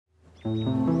We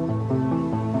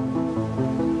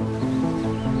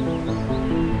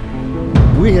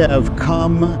have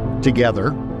come together,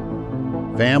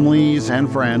 families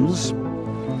and friends,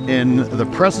 in the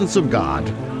presence of God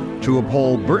to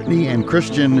uphold Brittany and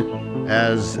Christian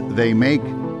as they make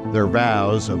their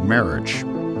vows of marriage.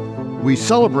 We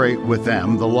celebrate with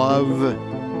them the love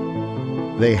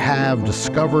they have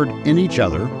discovered in each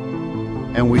other,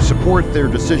 and we support their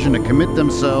decision to commit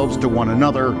themselves to one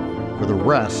another for the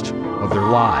rest of their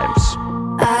lives.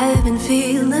 I've been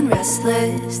feeling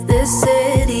restless, this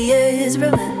city is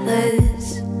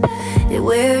relentless. It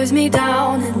wears me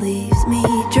down and leaves me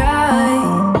dry.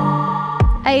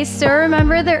 I still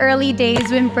remember the early days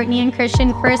when Brittany and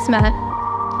Christian first met.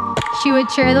 She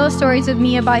would share those stories with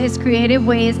me about his creative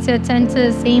ways to attend to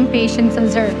the same patients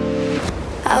as her.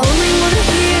 I only want to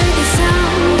hear the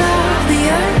sound of the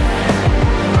earth.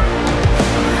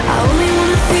 I only want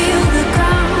to feel the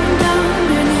ground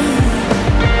underneath.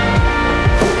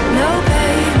 No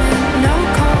pavement, no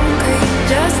concrete,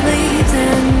 just leaves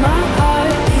in my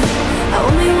heartbeat. I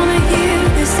only want to hear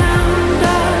the sound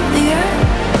of the earth.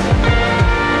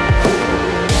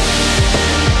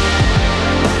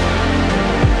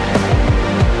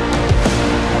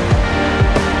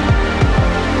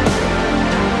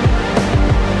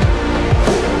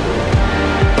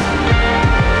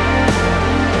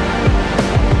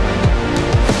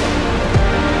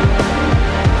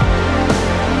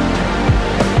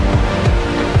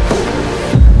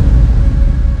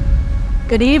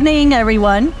 Good evening,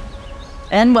 everyone,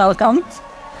 and welcome.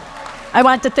 I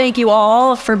want to thank you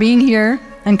all for being here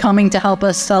and coming to help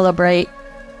us celebrate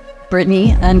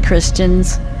Brittany and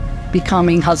Christian's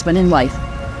becoming husband and wife.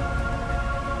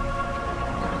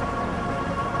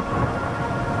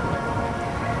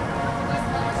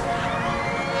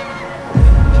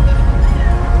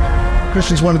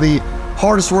 Christian's one of the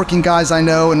hardest working guys I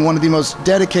know and one of the most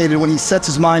dedicated when he sets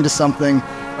his mind to something.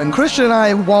 And Christian and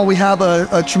I, while we have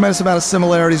a tremendous amount of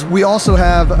similarities, we also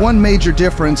have one major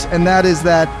difference, and that is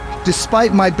that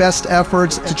despite my best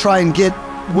efforts to try and get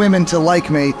women to like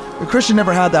me, Christian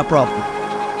never had that problem.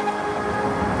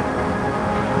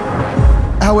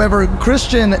 However,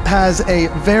 Christian has a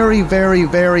very, very,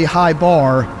 very high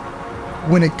bar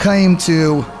when it came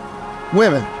to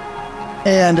women.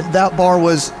 And that bar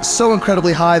was so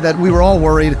incredibly high that we were all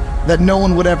worried that no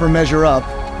one would ever measure up.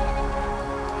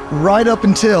 Right up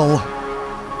until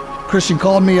Christian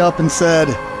called me up and said,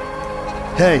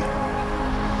 "Hey,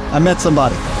 I met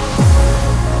somebody."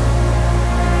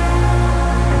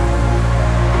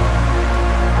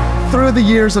 Through the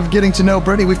years of getting to know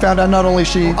Brittany, we found out not only is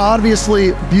she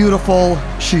obviously beautiful,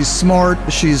 she's smart,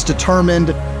 she's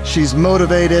determined, she's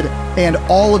motivated, and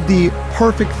all of the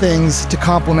perfect things to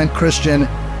complement Christian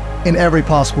in every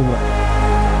possible way.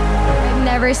 I've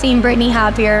never seen Brittany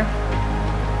happier.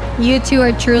 You two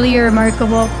are truly a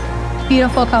remarkable,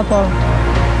 beautiful couple.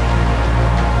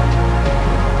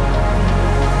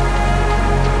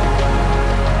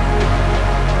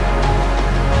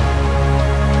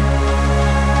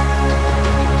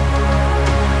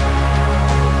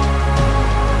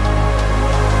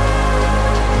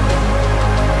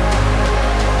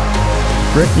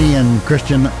 Brittany and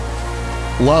Christian,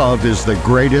 love is the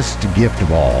greatest gift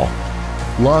of all.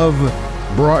 Love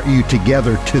brought you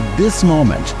together to this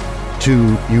moment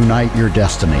to unite your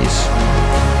destinies.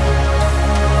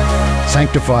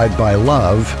 Sanctified by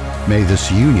love, may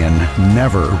this union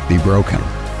never be broken.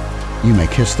 You may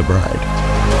kiss the bride.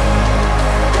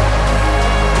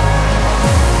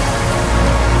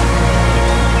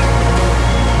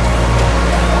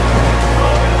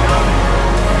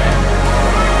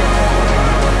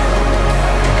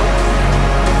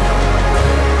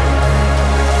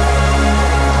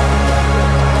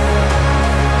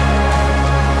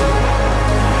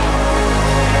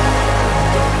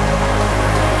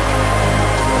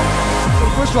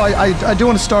 First of all, I do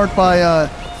want to start by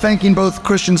thanking both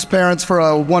Christian's parents for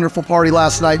a wonderful party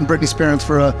last night and Brittany's parents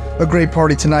for a great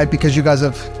party tonight, because you guys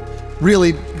have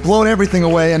really blown everything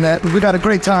away and we've had a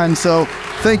great time, so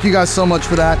thank you guys so much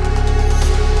for that.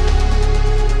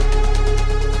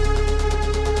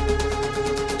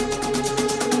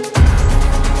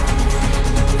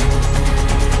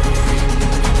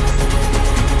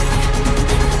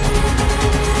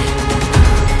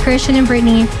 Christian and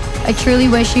Brittany, I truly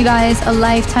wish you guys a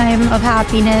lifetime of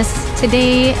happiness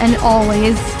today and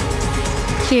always.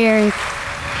 Cheers.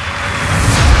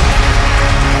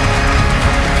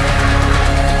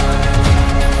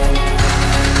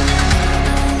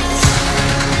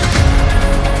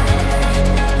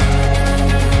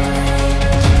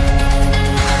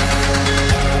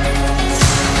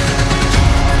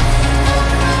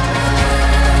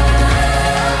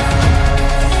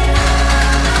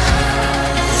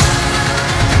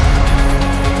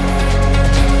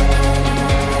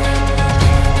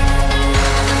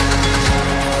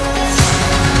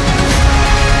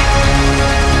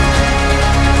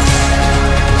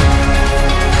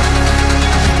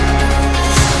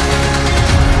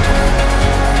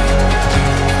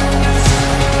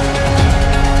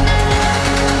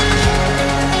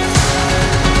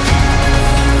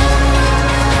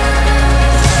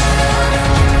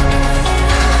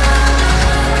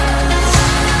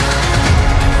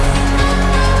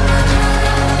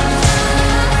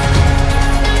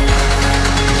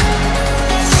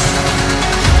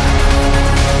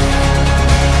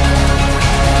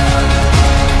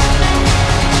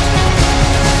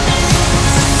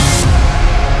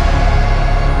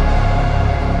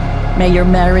 May your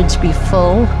marriage be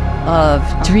full of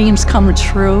dreams come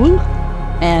true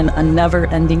and a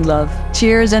never-ending love.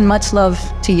 Cheers and much love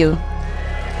to you.